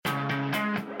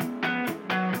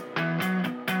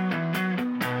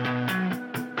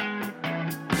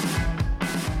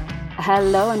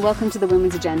Hello and welcome to the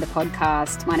Women's Agenda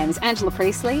podcast. My name is Angela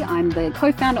Priestley. I'm the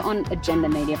co-founder on Agenda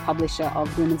Media, publisher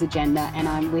of Women's Agenda, and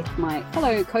I'm with my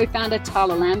fellow co-founder,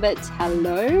 Tala Lambert.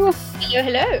 Hello. Hello,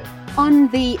 hello. On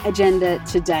the agenda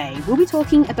today, we'll be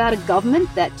talking about a government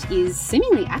that is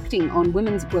seemingly acting on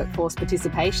women's workforce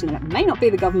participation, and it may not be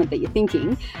the government that you're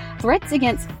thinking, threats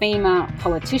against female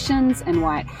politicians and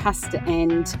why it has to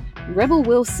end, Rebel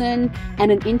Wilson,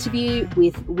 and an interview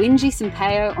with Winji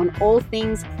Sampaio on all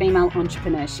things female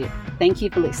entrepreneurship. Thank you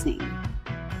for listening.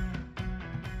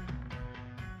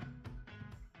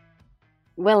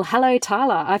 Well, hello,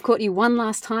 Tala. I've caught you one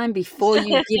last time before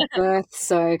you give birth,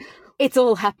 so it's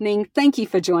all happening. Thank you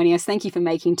for joining us. Thank you for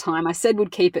making time. I said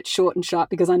we'd keep it short and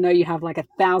sharp because I know you have like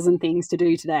 1,000 things to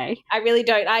do today. I really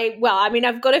don't.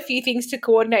 I've got a few things to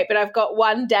coordinate, but I've got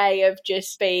one day of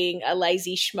just being a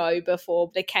lazy schmo before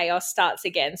the chaos starts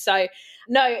again. So,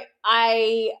 no,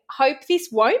 I hope this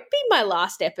won't be my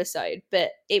last episode, but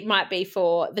it might be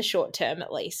for the short term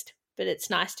at least. But it's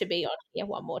nice to be on here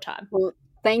one more time. Well,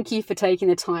 thank you for taking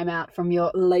the time out from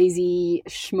your lazy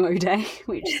schmo day,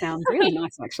 which sounds really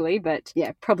nice actually, but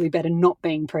yeah, probably better not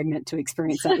being pregnant to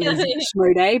experience that lazy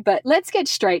schmo day. But let's get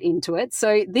straight into it.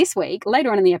 So this week,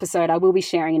 later on in the episode, I will be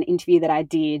sharing an interview that I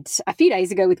did a few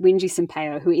days ago with Winji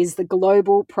Sampaio, who is the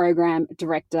Global Program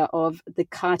Director of the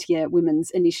Cartier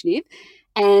Women's Initiative.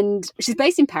 And she's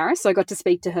based in Paris, so I got to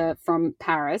speak to her from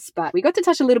Paris, but we got to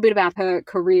touch a little bit about her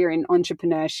career in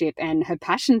entrepreneurship and her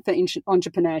passion for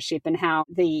entrepreneurship and how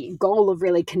the goal of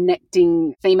really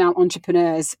connecting female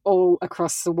entrepreneurs all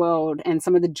across the world and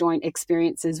some of the joint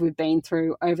experiences we've been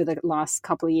through over the last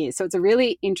couple of years. So it's a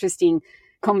really interesting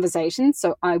conversation.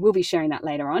 So I will be sharing that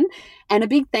later on. And a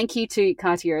big thank you to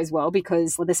Cartier as well,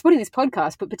 because they're supporting this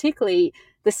podcast, but particularly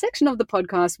the section of the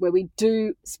podcast where we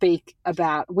do speak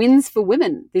about wins for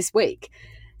women this week.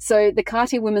 So the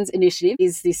Cartier Women's Initiative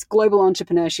is this global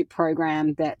entrepreneurship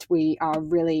program that we are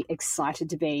really excited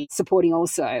to be supporting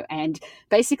also. And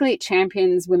basically it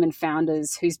champions women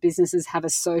founders whose businesses have a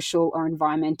social or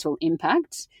environmental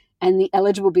impact. And the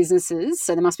eligible businesses,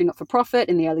 so they must be not-for-profit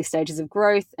in the early stages of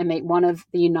growth and meet one of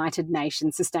the United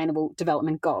Nations Sustainable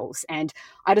Development Goals. And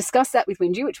I discussed that with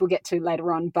Winji, which we'll get to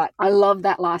later on, but I love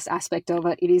that last aspect of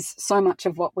it. It is so much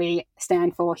of what we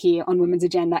stand for here on Women's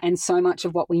Agenda and so much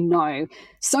of what we know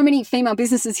so many female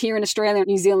businesses here in Australia and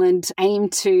New Zealand aim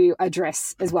to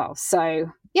address as well.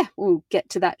 So yeah, we'll get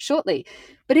to that shortly.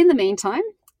 But in the meantime,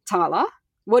 Tala,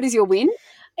 what is your win?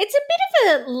 It's a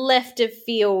bit of a left of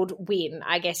field win,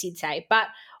 I guess you'd say. But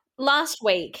last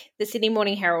week, the Sydney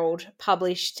Morning Herald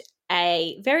published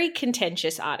a very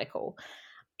contentious article.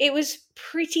 It was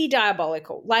pretty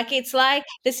diabolical. It's like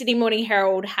the Sydney Morning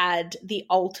Herald had the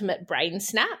ultimate brain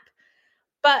snap.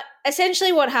 But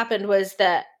essentially what happened was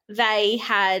that they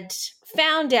had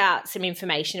found out some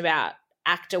information about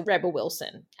actor Rebel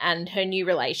Wilson and her new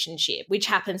relationship, which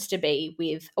happens to be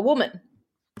with a woman.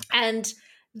 And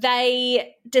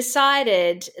they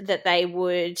decided that they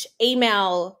would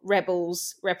email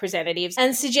Rebel's representatives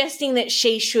and suggesting that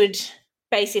she should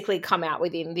basically come out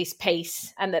within this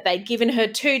piece and that they'd given her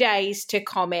 2 days to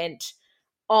comment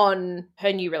on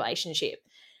her new relationship.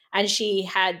 And she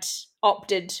had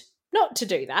opted not to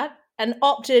do that and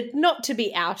opted not to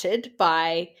be outed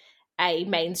by a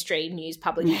mainstream news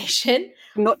publication.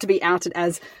 Not to be outed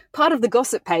as part of the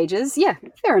gossip pages. Yeah,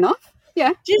 fair enough.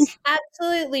 Yeah. Just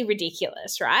absolutely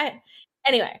ridiculous, right?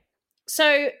 Anyway,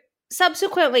 so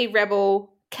subsequently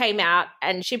Rebel came out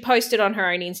and she posted on her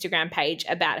own Instagram page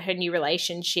about her new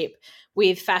relationship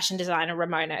with fashion designer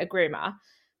Ramona Agruma.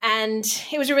 And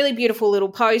it was a really beautiful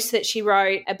little post that she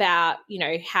wrote about,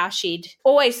 how she'd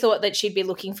always thought that she'd be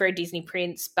looking for a Disney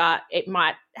prince, but it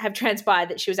might have transpired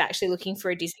that she was actually looking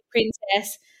for a Disney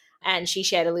princess. And she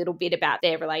shared a little bit about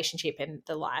their relationship and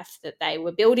the life that they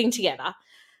were building together.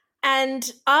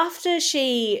 And after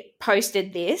she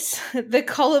posted this, the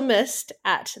columnist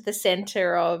at the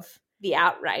centre of the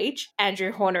outrage,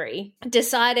 Andrew Hornery,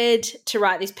 decided to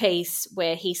write this piece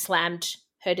where he slammed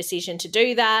her decision to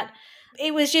do that.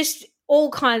 It was just all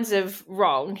kinds of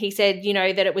wrong. He said,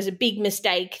 that it was a big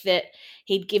mistake that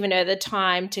he'd given her the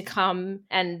time to come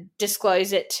and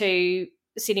disclose it to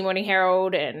the Sydney Morning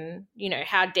Herald and,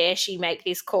 how dare she make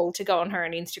this call to go on her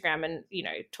own Instagram and,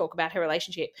 talk about her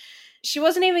relationship. She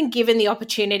wasn't even given the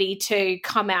opportunity to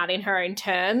come out in her own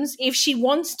terms if she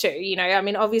wants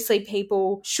to. Obviously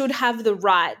people should have the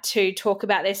right to talk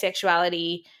about their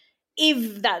sexuality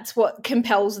if that's what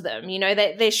compels them.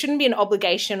 There shouldn't be an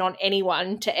obligation on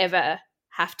anyone to ever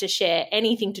have to share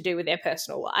anything to do with their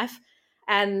personal life.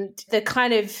 And the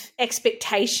kind of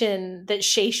expectation that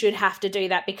she should have to do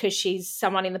that because she's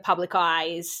someone in the public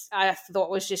eye I thought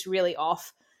was just really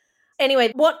off.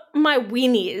 Anyway, what my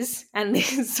win is, and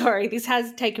sorry, this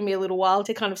has taken me a little while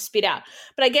to kind of spit out,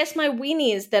 but I guess my win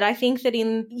is that I think that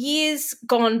in years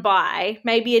gone by,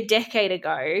 maybe a decade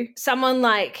ago, someone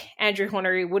like Andrew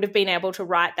Hornery would have been able to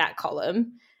write that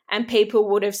column and people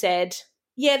would have said,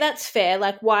 yeah, that's fair.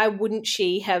 Like, why wouldn't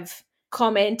she have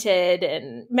commented?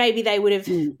 And maybe they would have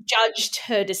judged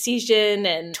her decision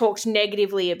and talked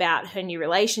negatively about her new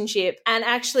relationship. And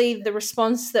actually the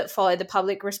response that followed, the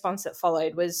public response that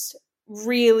followed, was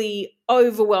really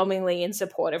overwhelmingly in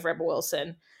support of Rebel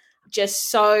Wilson, just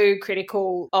so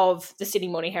critical of the Sydney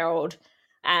Morning Herald.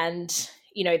 And,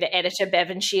 you know, the editor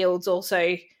Bevan Shields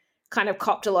also kind of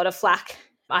copped a lot of flack,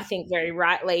 I think very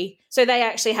rightly. So they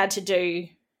actually had to do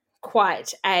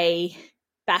quite a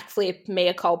backflip,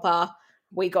 mea culpa,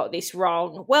 we got this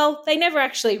wrong. Well, they never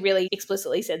actually really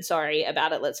explicitly said sorry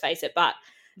about it, let's face it, but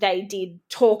they did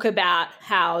talk about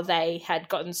how they had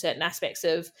gotten certain aspects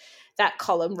of that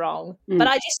column wrong. But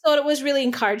I just thought it was really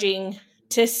encouraging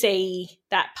to see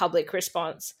that public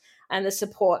response and the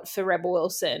support for Rebel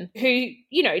Wilson, who,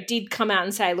 you know, did come out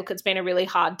and say, look, it's been a really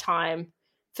hard time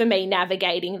for me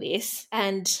navigating this.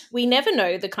 And we never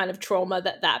know the kind of trauma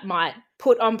that might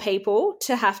put on people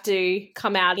to have to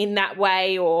come out in that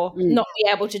way or not be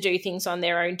able to do things on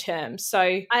their own terms. So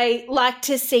I like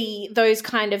to see those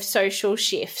kind of social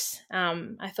shifts.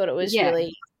 I thought it was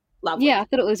really lovely. Yeah, I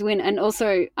thought it was a win. And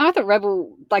also, I thought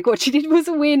Rebel, like, what she did was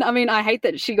a win. I mean, I hate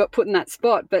that she got put in that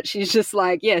spot, but she's just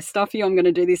like, yeah, stuff you, I'm going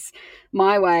to do this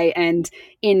my way. And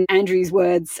in Andrew's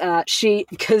words, she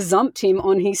gazumped him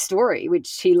on his story,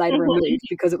 which he later removed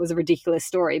because it was a ridiculous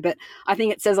story. But I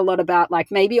think it says a lot about,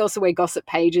 like, maybe also where gossip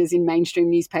pages in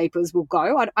mainstream newspapers will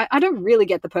go. I don't really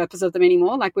get the purpose of them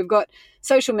anymore. Like, we've got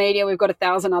social media, we've got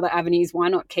 1,000 other avenues. Why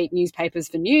not keep newspapers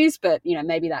for news? But, you know,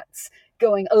 maybe that's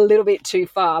going a little bit too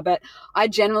far. But I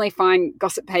generally find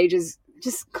gossip pages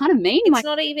just kind of mean. It's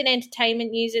not even entertainment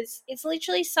news. It's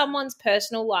literally someone's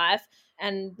personal life.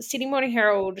 And the Sydney Morning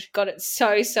Herald got it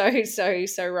so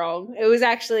wrong. It was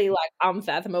actually like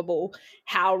unfathomable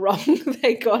how wrong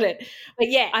they got it.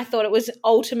 But yeah, I thought it was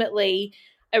ultimately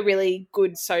a really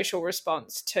good social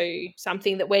response to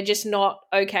something that we're just not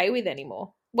okay with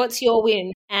anymore. What's your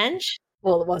win, Ange?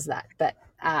 Well, it was that, but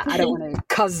I don't want to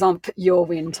gazump your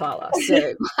win, Tyler.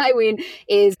 So my win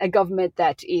is a government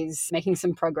that is making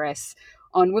some progress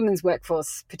on women's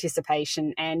workforce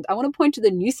participation. And I want to point to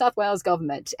the New South Wales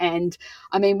government. And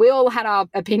I mean, we all had our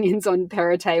opinions on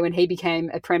Perrottet when he became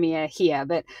a premier here,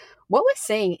 but what we're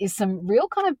seeing is some real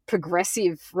kind of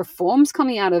progressive reforms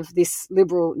coming out of this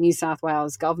Liberal New South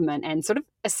Wales government, and sort of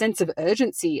a sense of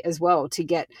urgency as well to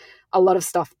get a lot of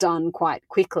stuff done quite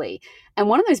quickly. And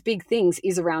one of those big things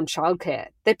is around childcare.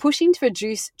 They're pushing to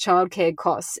reduce childcare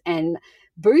costs and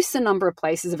boost the number of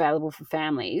places available for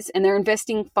families, and they're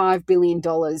investing $5 billion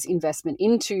investment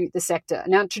into the sector.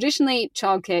 Now, traditionally,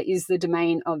 childcare is the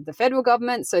domain of the federal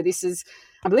government, so this is,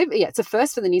 I believe, it's a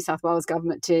first for the New South Wales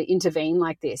government to intervene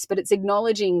like this, but it's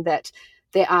acknowledging that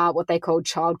there are what they call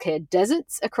childcare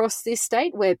deserts across this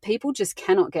state where people just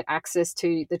cannot get access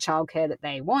to the childcare that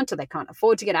they want, or they can't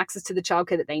afford to get access to the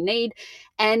childcare that they need.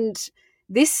 And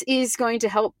this is going to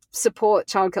help support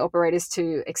childcare operators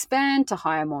to expand, to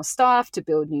hire more staff, to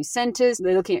build new centres.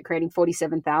 They're looking at creating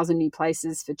 47,000 new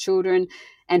places for children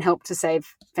and help to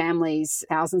save families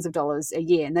thousands of dollars a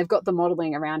year. And they've got the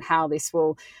modelling around how this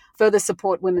will further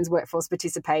support women's workforce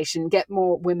participation, get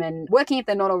more women working if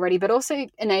they're not already, but also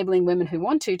enabling women who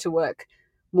want to work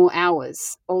more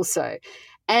hours also.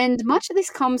 And much of this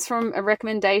comes from a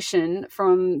recommendation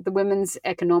from the Women's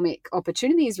Economic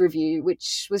Opportunities Review,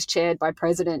 which was chaired by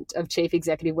President of Chief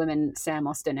Executive Women, Sam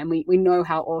Austin. And we know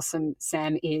how awesome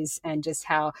Sam is and just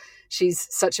how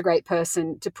she's such a great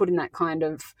person to put in that kind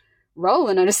of role.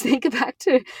 And I just think back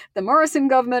to the Morrison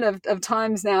government of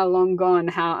times now long gone,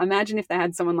 how imagine if they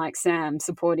had someone like Sam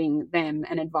supporting them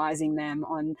and advising them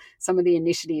on some of the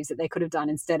initiatives that they could have done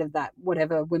instead of that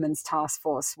whatever women's task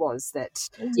force was that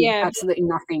did absolutely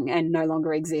nothing and no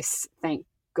longer exists, thank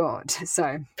God.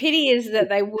 So pity is that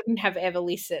they wouldn't have ever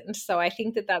listened. So I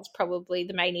think that that's probably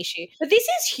the main issue. But this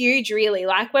is huge, really.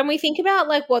 Like when we think about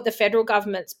like what the federal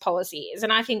government's policy is,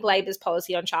 and I think Labor's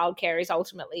policy on childcare is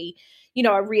ultimately, you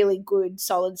know, a really good,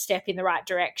 solid step in the right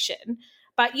direction.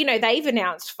 But, you know, they've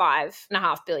announced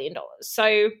 $5.5 billion.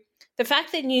 So the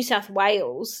fact that New South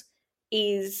Wales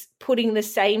is putting the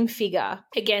same figure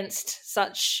against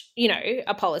such, you know,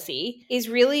 a policy is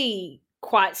really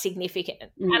quite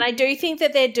significant. And I do think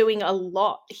that they're doing a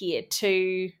lot here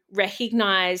to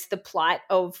recognise the plight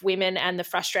of women and the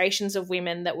frustrations of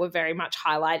women that were very much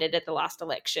highlighted at the last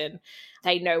election.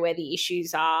 They know where the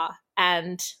issues are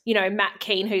and, you know, Matt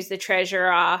Keane, who's the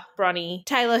treasurer, Bronnie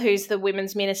Taylor, who's the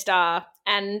women's minister,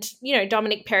 and, you know,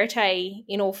 Dominic Perrottet,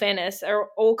 in all fairness, are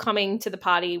all coming to the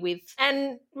party with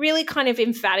and really kind of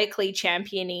emphatically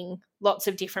championing lots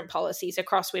of different policies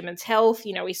across women's health.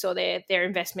 You know, we saw their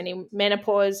investment in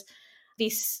menopause,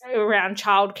 this around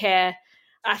childcare.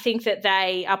 I think that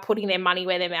they are putting their money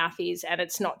where their mouth is, and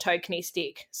it's not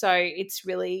tokenistic. So it's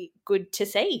really good to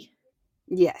see.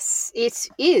 Yes, it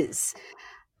is.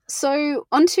 So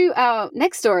on to our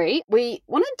next story, we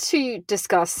wanted to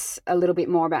discuss a little bit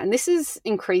more about, and this is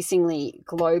increasingly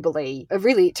globally, a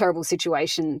really terrible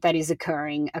situation that is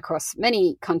occurring across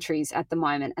many countries at the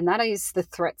moment, and that is the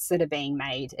threats that are being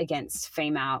made against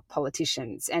female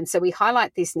politicians. And so we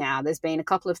highlight this now. There's been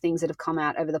a couple of things that have come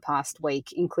out over the past week,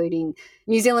 including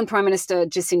New Zealand Prime Minister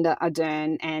Jacinda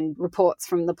Ardern and reports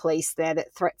from the police there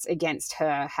that threats against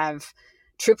her have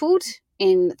tripled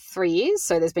in 3 years.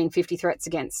 So there's been 50 threats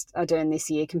against Ardern this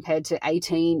year compared to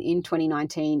 18 in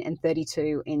 2019 and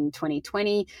 32 in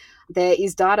 2020. There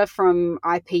is data from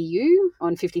IPU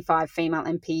on 55 female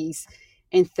MPs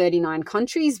in 39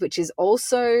 countries, which is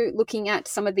also looking at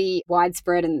some of the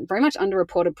widespread and very much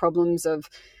underreported problems of,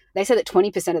 they say that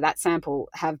 20% of that sample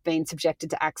have been subjected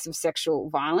to acts of sexual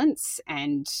violence,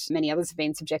 and many others have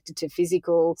been subjected to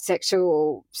physical,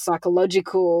 sexual,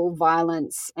 psychological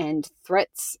violence and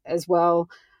threats as well.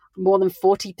 More than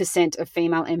 40% of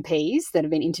female MPs that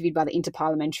have been interviewed by the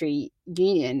Interparliamentary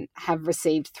Union have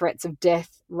received threats of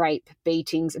death, rape,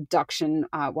 beatings, abduction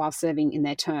while serving in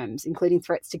their terms, including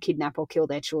threats to kidnap or kill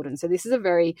their children. So this is a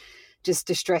very just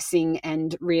distressing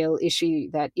and real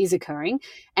issue that is occurring.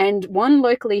 And one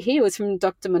locally here was from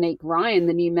Dr. Monique Ryan,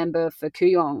 the new member for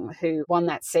Kooyong, who won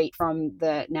that seat from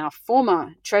the now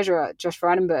former Treasurer, Josh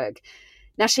Frydenberg.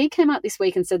 Now, she came out this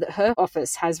week and said that her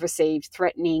office has received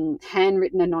threatening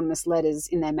handwritten anonymous letters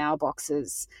in their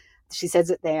mailboxes. She says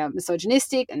that they're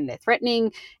misogynistic and they're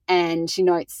threatening, and she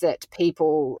notes that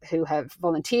people who have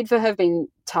volunteered for her have been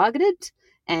targeted,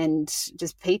 and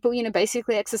just people, you know,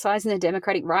 basically exercising their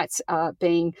democratic rights are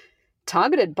being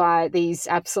targeted by these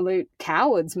absolute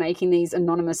cowards making these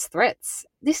anonymous threats.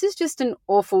 This is just an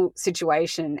awful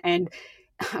situation, and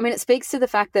I mean, it speaks to the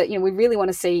fact that, you know, we really want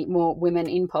to see more women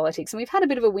in politics. And we've had a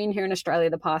bit of a win here in Australia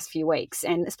the past few weeks,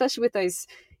 and especially with those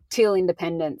Teal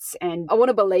independents. And I want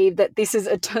to believe that this is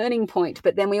a turning point.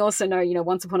 But then we also know, you know,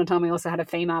 once upon a time, we also had a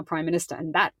female prime minister,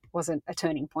 and that wasn't a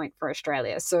turning point for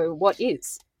Australia. So what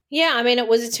is? Yeah, I mean, it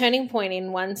was a turning point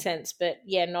in one sense, but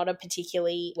yeah, not a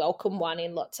particularly welcome one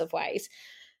in lots of ways.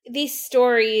 This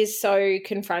story is so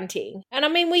confronting. And I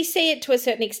mean, we see it to a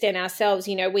certain extent ourselves.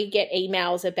 You know, we get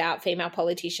emails about female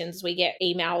politicians. We get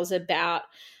emails about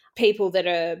people that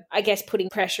are, I guess, putting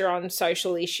pressure on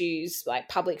social issues, like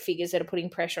public figures that are putting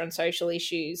pressure on social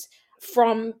issues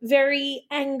from very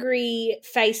angry,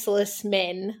 faceless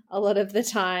men a lot of the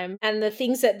time. And the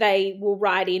things that they will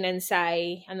write in and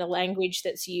say and the language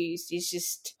that's used is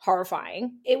just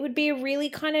horrifying. It would be a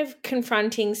really kind of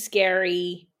confronting,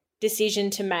 scary decision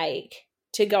to make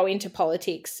to go into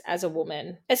politics as a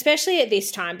woman, especially at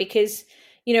this time, because,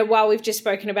 you know, while we've just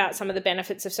spoken about some of the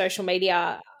benefits of social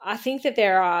media, I think that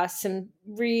there are some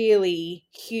really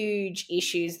huge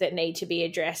issues that need to be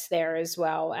addressed there as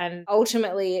well. And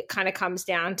ultimately, it kind of comes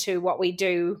down to what we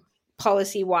do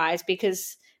policy-wise,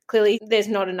 because clearly there's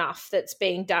not enough that's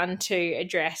being done to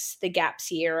address the gaps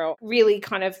here or really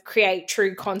kind of create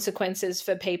true consequences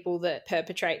for people that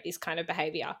perpetrate this kind of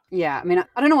behaviour. Yeah, I mean,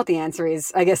 I don't know what the answer is.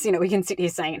 I guess, you know, we can sit here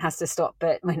saying it has to stop,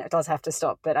 but I mean, it does have to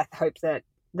stop. But I hope that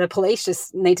the police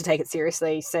just need to take it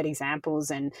seriously, set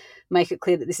examples and make it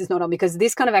clear that this is not on, because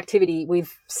this kind of activity,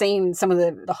 we've seen some of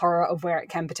the horror of where it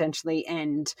can potentially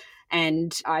end.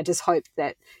 And I just hope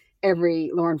that every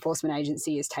law enforcement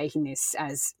agency is taking this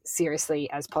as seriously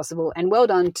as possible. And well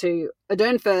done to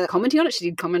Ardern for commenting on it. She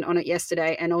did comment on it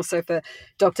yesterday. And also for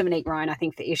Dr. Monique Ryan, I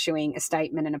think, for issuing a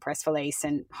statement and a press release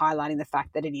and highlighting the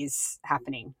fact that it is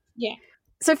happening. Yeah.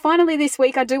 So finally this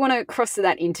week, I do want to cross to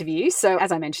that interview. So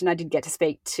as I mentioned, I did get to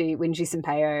speak to Winji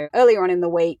Sampaio earlier on in the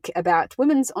week about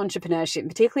women's entrepreneurship,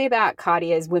 particularly about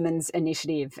Cartier's Women's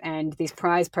Initiative and this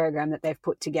prize program that they've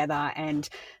put together and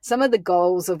some of the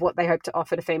goals of what they hope to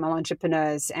offer to female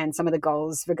entrepreneurs and some of the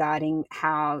goals regarding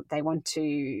how they want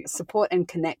to support and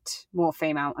connect more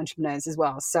female entrepreneurs as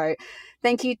well. So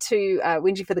thank you to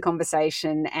Winji for the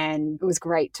conversation, and it was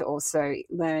great to also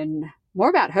learn more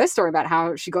about her story, about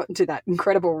how she got into that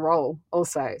incredible role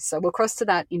also. So we'll cross to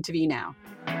that interview now.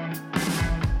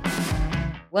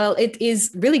 Well, it is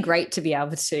really great to be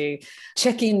able to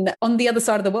check in on the other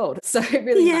side of the world. So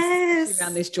really nice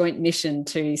around this joint mission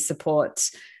to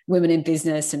support women in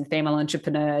business and female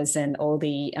entrepreneurs and all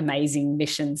the amazing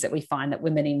missions that we find that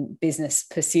women in business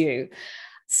pursue.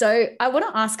 So I want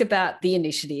to ask about the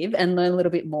initiative and learn a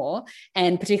little bit more,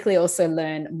 and particularly also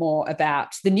learn more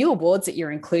about the new awards that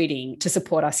you're including to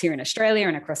support us here in Australia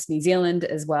and across New Zealand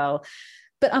as well.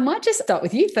 But I might just start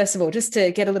with you, first of all, just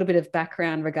to get a little bit of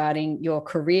background regarding your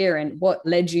career and what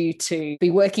led you to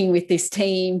be working with this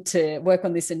team, to work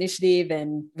on this initiative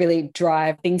and really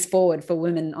drive things forward for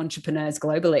women entrepreneurs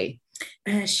globally.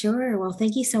 Sure. Well,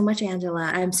 thank you so much, Angela.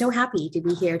 I'm so happy to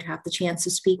be here to have the chance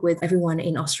to speak with everyone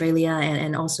in Australia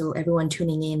and also everyone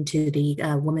tuning in to the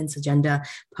Women's Agenda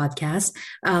podcast.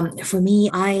 For me,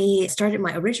 I started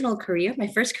my original career, my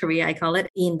first career, I call it,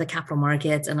 in the capital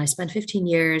markets. And I spent 15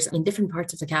 years in different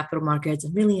parts of the capital markets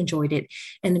and really enjoyed it.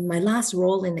 And in my last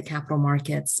role in the capital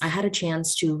markets, I had a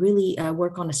chance to really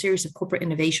work on a series of corporate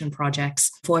innovation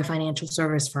projects for a financial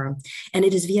service firm. And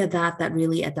it is via that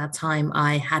really at that time,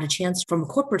 I had a chance from a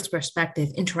corporate perspective,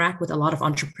 interact with a lot of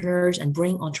entrepreneurs and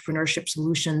bring entrepreneurship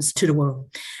solutions to the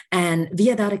world. And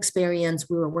via that experience,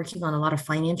 we were working on a lot of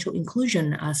financial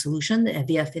inclusion solution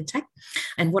via fintech.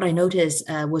 And what I noticed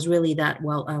was really that,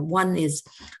 one is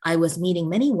I was meeting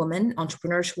many women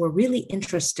entrepreneurs who were really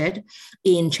interested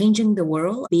in changing the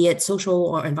world, be it social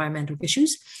or environmental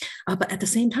issues. But at the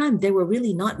same time, there were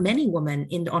really not many women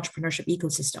in the entrepreneurship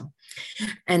ecosystem.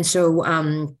 And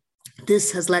so,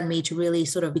 this has led me to really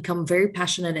sort of become very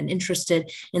passionate and interested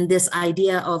in this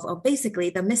idea of basically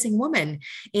the missing woman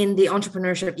in the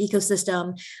entrepreneurship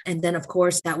ecosystem. And then, of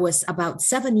course, that was about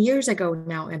 7 years ago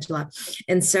now, Angela.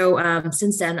 And so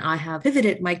since then, I have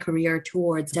pivoted my career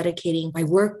towards dedicating my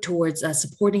work towards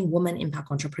supporting women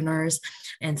impact entrepreneurs.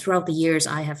 And throughout the years,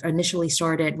 I have initially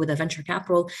started with a venture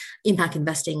capital impact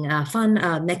investing fund,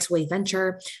 Next Wave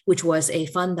Venture, which was a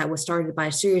fund that was started by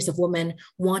a series of women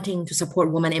wanting to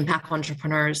support women impact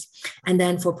entrepreneurs. And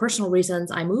then for personal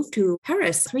reasons, I moved to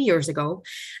Paris 3 years ago.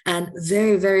 And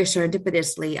very, very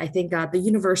serendipitously, I think the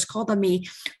universe called on me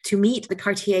to meet the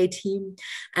Cartier team.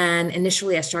 And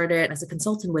initially, I started as a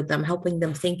consultant with them, helping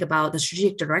them think about the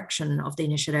strategic direction of the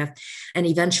initiative, and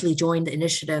eventually joined the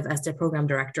initiative as their program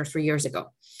director 3 years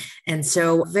ago. And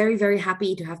so very, very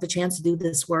happy to have the chance to do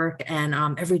this work. And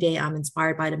every day I'm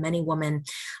inspired by the many women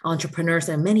entrepreneurs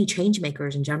and many change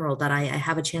makers in general that I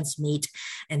have a chance to meet.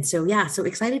 And so, so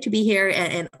excited to be here,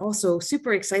 and also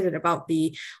super excited about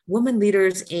the women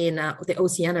leaders in the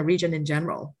Oceania region in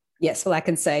general. Yes, well, I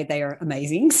can say they are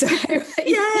amazing. So,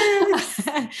 yes.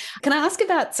 Can I ask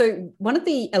about, so one of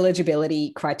the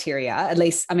eligibility criteria, at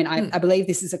least, I mean, I believe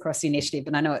this is across the initiative,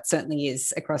 and I know it certainly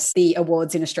is across the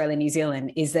awards in Australia and New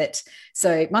Zealand, is that,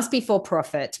 so it must be for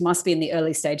profit, must be in the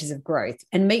early stages of growth,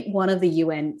 and meet one of the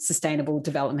UN Sustainable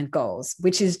Development Goals,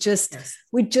 which is just,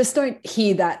 we just don't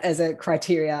hear that as a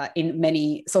criteria in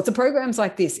many sorts of programs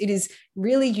like this. It is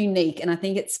really unique. And I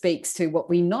think it speaks to what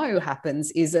we know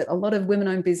happens is that a lot of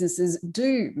women-owned businesses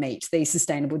do meet these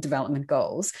sustainable development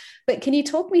goals. But can you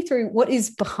talk me through what is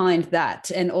behind that?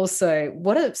 And also,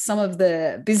 what are some of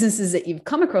the businesses that you've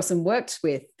come across and worked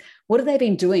with? What have they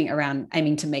been doing around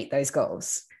aiming to meet those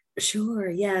goals? Sure.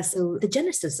 Yeah. So the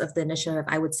genesis of the initiative,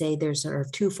 I would say there's sort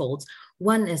of twofold.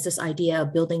 One is this idea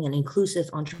of building an inclusive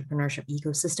entrepreneurship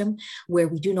ecosystem where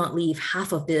we do not leave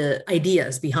half of the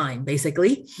ideas behind,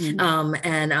 basically,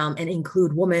 and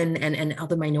include women and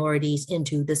other minorities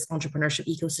into this entrepreneurship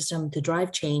ecosystem to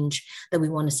drive change that we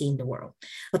want to see in the world.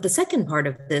 But the second part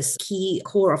of this key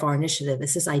core of our initiative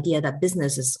is this idea that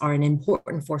businesses are an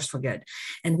important force for good.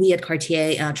 And we at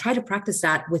Cartier try to practice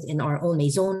that within our own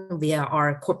maison via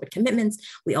our corporate commitments.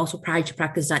 We also try to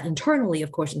practice that internally,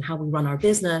 of course, in how we run our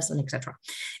business and etc.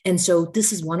 And so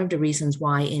this is one of the reasons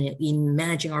why in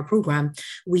managing our program,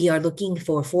 we are looking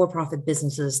for-profit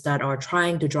businesses that are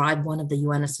trying to drive one of the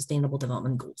UN Sustainable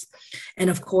Development Goals. And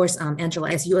of course,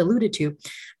 Angela, as you alluded to,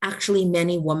 actually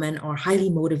many women are highly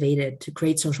motivated to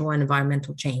create social and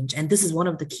environmental change. And this is one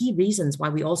of the key reasons why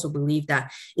we also believe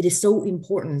that it is so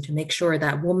important to make sure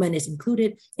that women is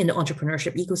included in the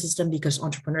entrepreneurship ecosystem, because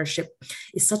entrepreneurship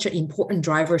is such an important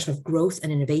driver of growth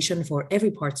and innovation for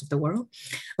every parts of the world.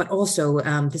 But also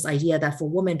this idea that for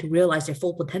women to realize their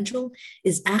full potential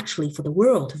is actually for the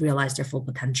world to realize their full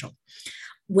potential.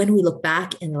 When we look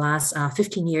back in the last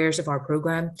 15 years of our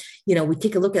program, we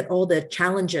take a look at all the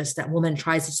challenges that women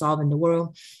tries to solve in the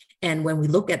world. And when we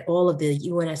look at all of the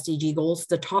UN SDG goals,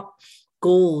 the top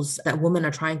goals that women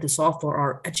are trying to solve for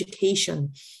are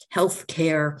education,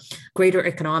 healthcare, greater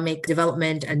economic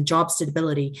development, and job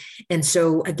stability. And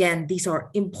so, again, these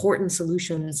are important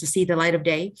solutions to see the light of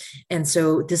day. And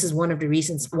so this is one of the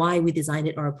reasons why we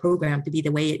designed our program to be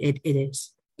the way it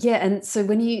is. Yeah. And so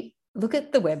when you look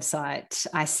at the website,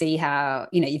 I see how,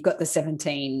 you've got the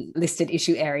 17 listed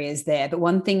issue areas there. But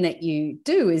one thing that you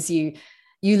do is you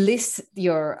list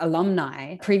your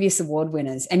alumni, previous award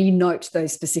winners, and you note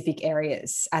those specific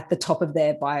areas at the top of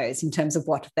their bios in terms of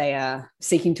what they are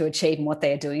seeking to achieve and what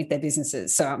they are doing with their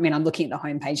businesses. So, I'm looking at the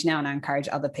homepage now and I encourage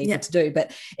other people to do,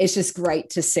 but it's just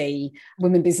great to see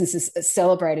women businesses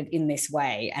celebrated in this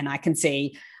way. And I can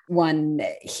see one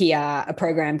here, a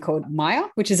program called Maya,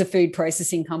 which is a food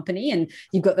processing company. And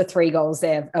you've got the 3 goals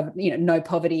there of, no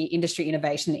poverty, industry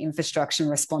innovation, infrastructure,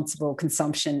 responsible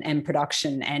consumption and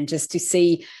production. And just to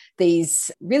see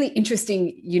these really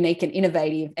interesting, unique and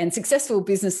innovative and successful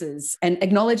businesses and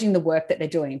acknowledging the work that they're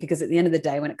doing, because at the end of the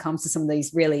day, when it comes to some of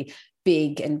these really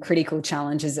big and critical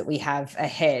challenges that we have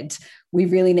ahead, we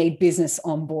really need business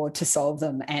on board to solve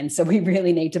them. And so we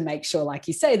really need to make sure, like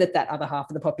you say, that other half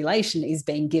of the population is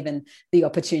being given the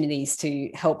opportunities to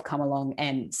help come along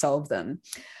and solve them.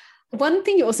 One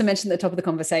thing you also mentioned at the top of the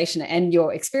conversation and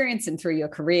your experience and through your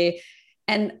career,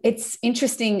 and it's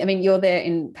interesting. You're there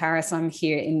in Paris, I'm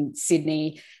here in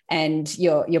Sydney, and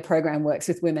your program works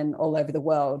with women all over the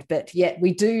world. But yet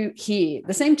we do hear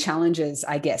the same challenges,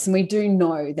 I guess. And we do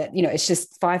know that, it's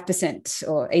just 5%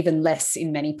 or even less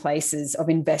in many places of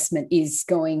investment is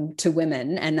going to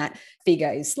women. And that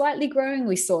figure is slightly growing.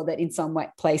 We saw that in some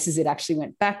places it actually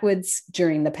went backwards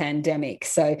during the pandemic.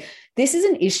 So this is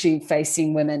an issue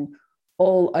facing women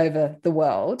all over the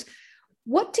world.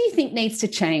 What do you think needs to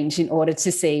change in order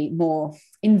to see more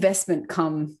investment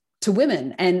come to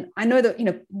women? And I know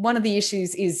that, one of the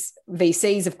issues is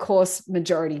VCs, of course,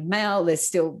 majority male, there's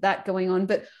still that going on,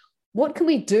 but what can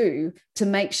we do to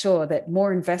make sure that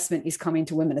more investment is coming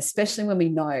to women, especially when we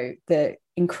know the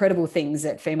incredible things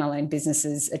that female-owned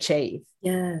businesses achieve?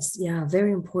 Yes, yeah,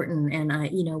 very important. And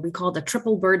we call it the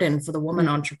triple burden for the woman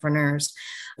entrepreneurs.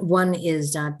 One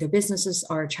is that their businesses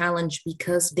are challenged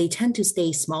because they tend to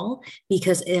stay small,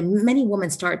 because many women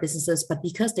start businesses, but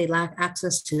because they lack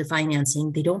access to the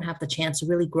financing, they don't have the chance to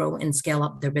really grow and scale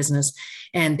up their business.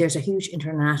 And there's a huge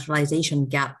internationalization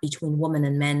gap between women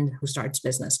and men who starts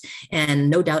business. And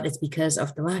no doubt it's because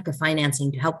of the lack of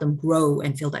financing to help them grow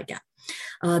and fill that gap.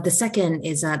 The second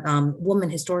is that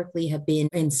women historically have been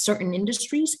in certain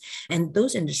industries, and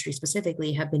those industries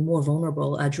specifically have been more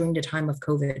vulnerable during the time of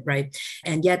COVID, right?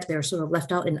 And yet they're sort of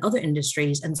left out in other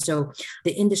industries. And so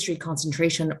the industry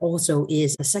concentration also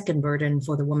is a second burden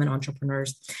for the women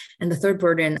entrepreneurs. And the third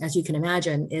burden, as you can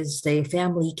imagine, is the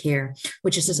family care,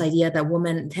 which is this idea that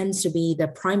woman tends to be the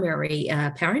primary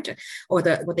parent, or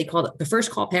what they call the first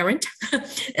call parent,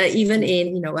 even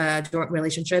in joint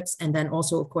relationships, and then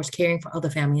also, of course, caring for other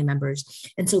family members.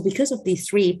 And so because of these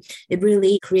 3, it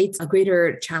really creates a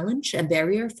greater challenge and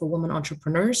barrier for women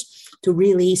entrepreneurs to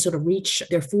really sort of reach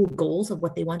their full goals of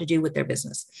what they want to do with their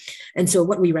business. And so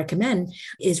what we recommend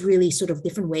is really sort of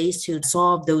different ways to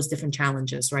solve those different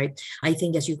challenges, right? I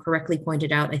think, as you correctly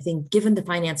pointed out, I think given the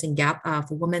financing gap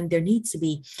for women, there needs to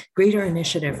be greater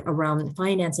initiative around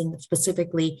financing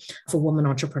specifically for women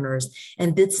entrepreneurs.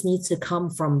 And this needs to come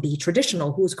from the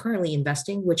traditional who's currently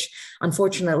investing, which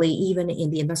unfortunately, even in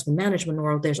the investment management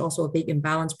world, there's also a big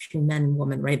imbalance between men and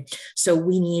women, right? So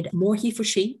we need more he for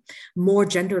she, more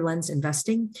gender lens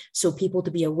investing, so people to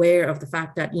be aware of the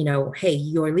fact that, hey,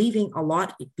 you're leaving a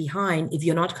lot behind if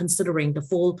you're not considering the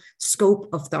full scope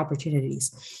of the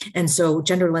opportunities. And so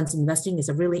gender lens investing is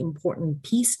a really important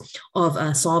piece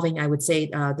of solving, I would say,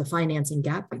 the financing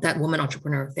gap that women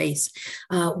entrepreneurs face.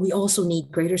 We also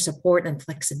need greater support and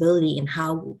flexibility in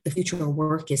how the future of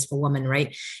work is for women,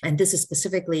 right? And this is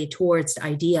specifically towards the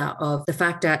idea of the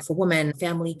fact that for women,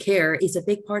 family care is a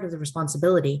big part of the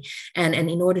responsibility. And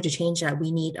in order to change that,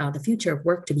 we need the future of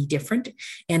work to be different.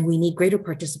 And we need greater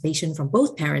participation from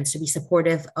both parents to be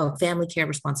supportive of family care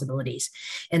responsibilities.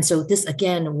 And so this,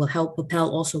 again, will help propel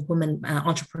also women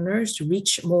entrepreneurs to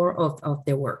reach more of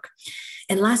their work.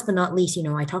 And last but not least,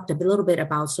 I talked a little bit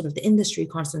about sort of the industry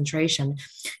concentration.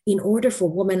 In order for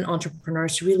women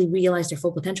entrepreneurs to really realize their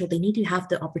full potential, they need to have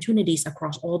the opportunities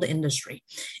across all the industry.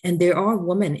 And there are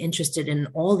women interested in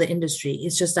all the industry.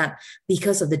 It's just that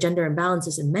because of the gender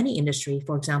imbalances in many industries,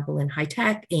 for example, in high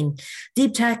tech, in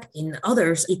deep tech, in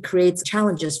others, it creates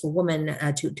challenges for women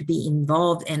to be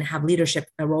involved and have leadership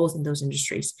roles in those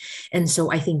industries. And so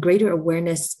I think greater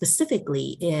awareness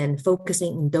specifically in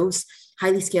focusing on those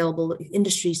highly scalable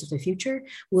industries of the future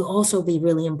will also be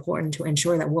really important to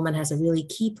ensure that woman has a really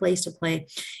key place to play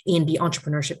in the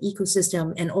entrepreneurship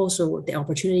ecosystem, and also the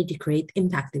opportunity to create the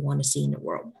impact they want to see in the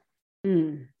world.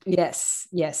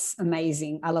 Yes,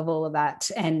 amazing. I love all of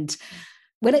that. And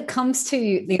When it comes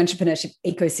to the entrepreneurship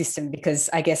ecosystem, because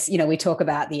I guess, we talk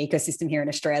about the ecosystem here in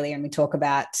Australia and we talk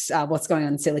about what's going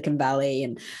on in Silicon Valley,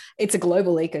 and it's a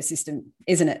global ecosystem,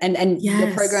 isn't it? And Yes.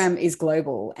 Your program is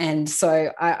global. And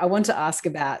so I want to ask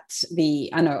about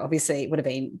I know obviously it would have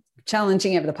been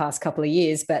challenging over the past couple of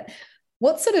years, but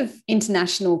what sort of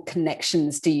international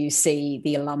connections do you see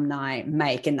the alumni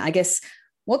make? And I guess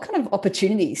what kind of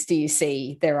opportunities do you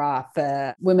see there are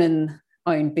for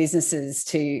women-owned businesses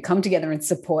to come together and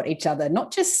support each other,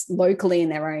 not just locally in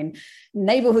their own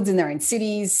neighborhoods, in their own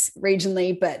cities,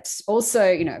 regionally, but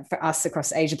also, for us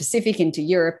across Asia Pacific, into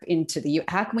Europe, into the US?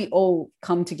 How can we all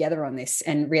come together on this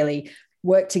and really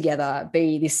work together,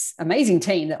 be this amazing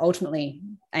team that ultimately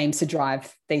aims to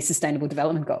drive these sustainable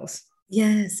development goals?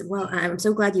 Yes, well, I'm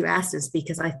so glad you asked this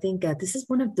because I think this is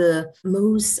one of the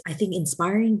most,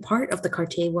 inspiring part of the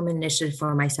Cartier Women Initiative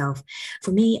for myself.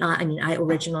 For me, I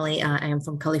originally I am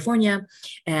from California,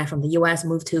 from the US,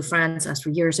 moved to France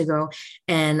 3 years ago.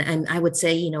 And I would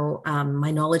say,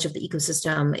 my knowledge of the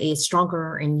ecosystem is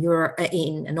stronger in Europe,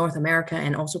 in North America,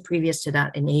 and also previous to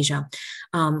that in Asia.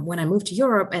 When I moved to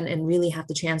Europe and really have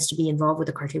the chance to be involved with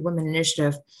the Cartier Women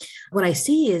Initiative, what I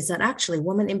see is that actually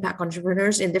women impact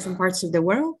entrepreneurs in different parts of the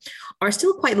world are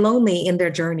still quite lonely in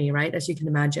their journey, right? As you can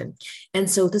imagine. And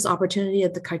so this opportunity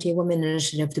of the Cartier Women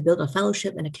Initiative to build a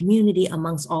fellowship and a community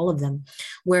amongst all of them,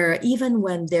 where even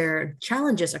when their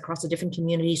challenges across the different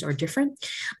communities are different,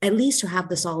 at least to have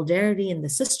the solidarity and the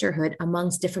sisterhood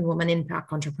amongst different women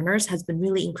impact entrepreneurs has been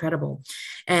really incredible.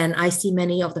 And I see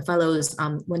many of the fellows,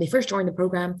 when they first joined the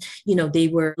program, they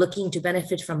were looking to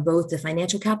benefit from both the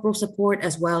financial capital support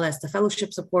as well as the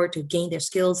fellowship support to gain their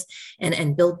skills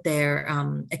and build their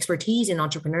expertise in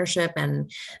entrepreneurship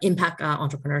and impact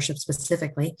entrepreneurship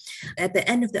specifically. At the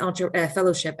end of the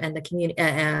fellowship and the community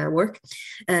work,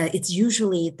 it's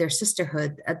usually their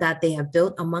sisterhood that they have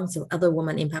built amongst other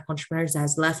women impact entrepreneurs that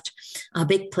has left a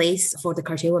big place for the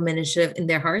Cartier Women Initiative in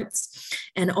their hearts,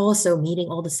 and also meeting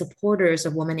all the supporters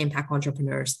of women impact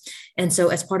entrepreneurs. And so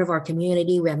as part of our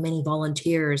community, we have many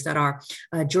volunteers that are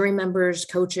jury members,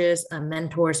 coaches,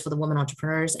 mentors for the women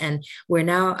entrepreneurs. And we're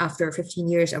now, after 15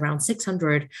 years, around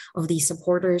 600 of these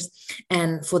supporters.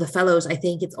 And for the fellows, I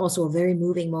think it's also a very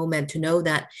moving moment to know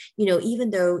that, even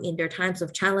though in their times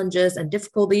of challenges and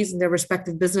difficulties in their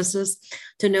respective businesses,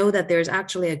 to know that there's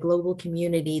actually a global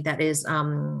community that is,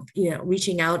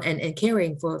 reaching out and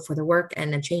caring for the work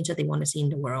and the change that they want to see in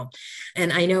the world.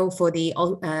 And I know for the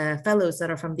fellows that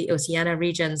are from the Oceania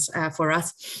regions, for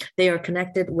us, they are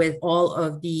connected with all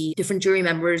of the different jury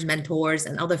members, mentors,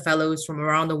 and other fellows from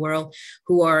around the world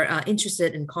who are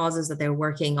interested in causes that they're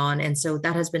working on. And so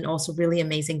that has been also really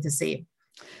amazing to see.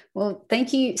 Well,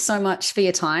 thank you so much for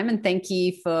your time, and thank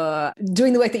you for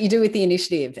doing the work that you do with the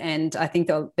initiative. And I think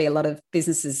there'll be a lot of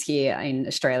businesses here in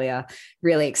Australia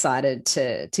really excited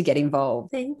to get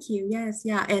involved. Thank you. Yes.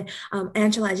 Yeah. And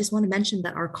Angela, I just want to mention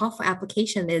that our call for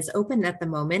application is open at the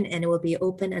moment, and it will be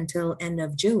open until end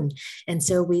of June. And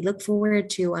so we look forward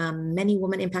to many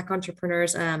women impact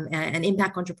entrepreneurs and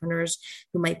impact entrepreneurs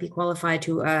who might be qualified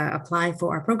to apply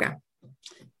for our program.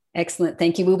 Excellent.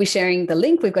 Thank you. We'll be sharing the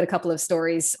link. We've got a couple of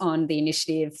stories on the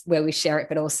initiative where we share it,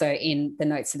 but also in the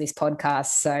notes of this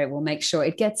podcast. So we'll make sure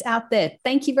it gets out there.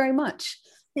 Thank you very much.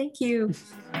 Thank you.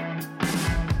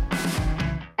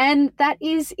 And that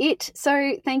is it.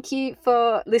 So thank you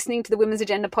for listening to the Women's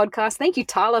Agenda podcast. Thank you,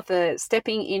 Tyler, for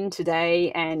stepping in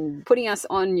today and putting us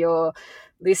on your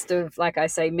list of, like I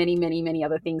say, many, many, many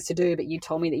other things to do, but you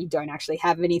told me that you don't actually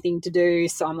have anything to do.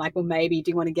 So I'm like, well, maybe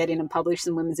do you want to get in and publish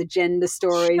some Women's Agenda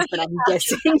stories? But I'm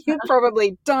guessing you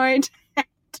probably don't.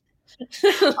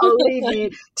 I'll leave you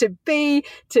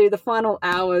to the final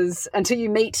hours until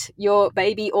you meet your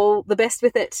baby. All the best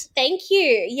with it. Thank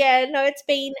you. Yeah, no, it's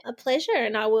been a pleasure,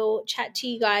 and I will chat to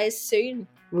you guys soon.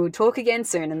 We'll talk again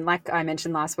soon. And like I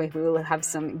mentioned last week, we will have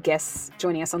some guests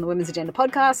joining us on the Women's Agenda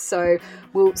podcast. So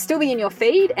we'll still be in your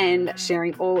feed and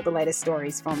sharing all the latest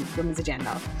stories from Women's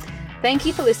Agenda. Thank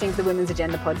you for listening to the Women's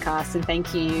Agenda podcast, and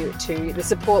thank you to the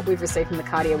support we've received from the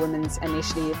Cartier Women's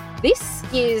Initiative. This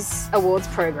year's awards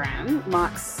program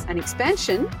marks an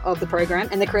expansion of the program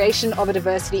and the creation of a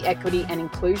Diversity, Equity and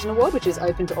Inclusion Award, which is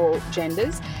open to all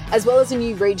genders, as well as a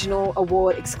new regional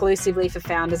award exclusively for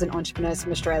founders and entrepreneurs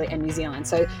from Australia and New Zealand.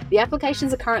 So the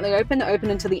applications are currently open. They're open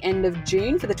until the end of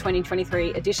June for the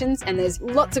 2023 editions, and there's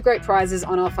lots of great prizes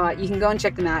on offer. You can go and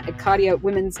check them out at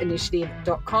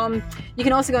cartierwomensinitiative.com. You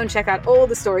can also go and check out all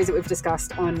the stories that we've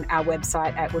discussed on our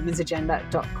website at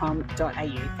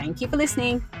womensagenda.com.au. Thank you for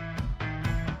listening.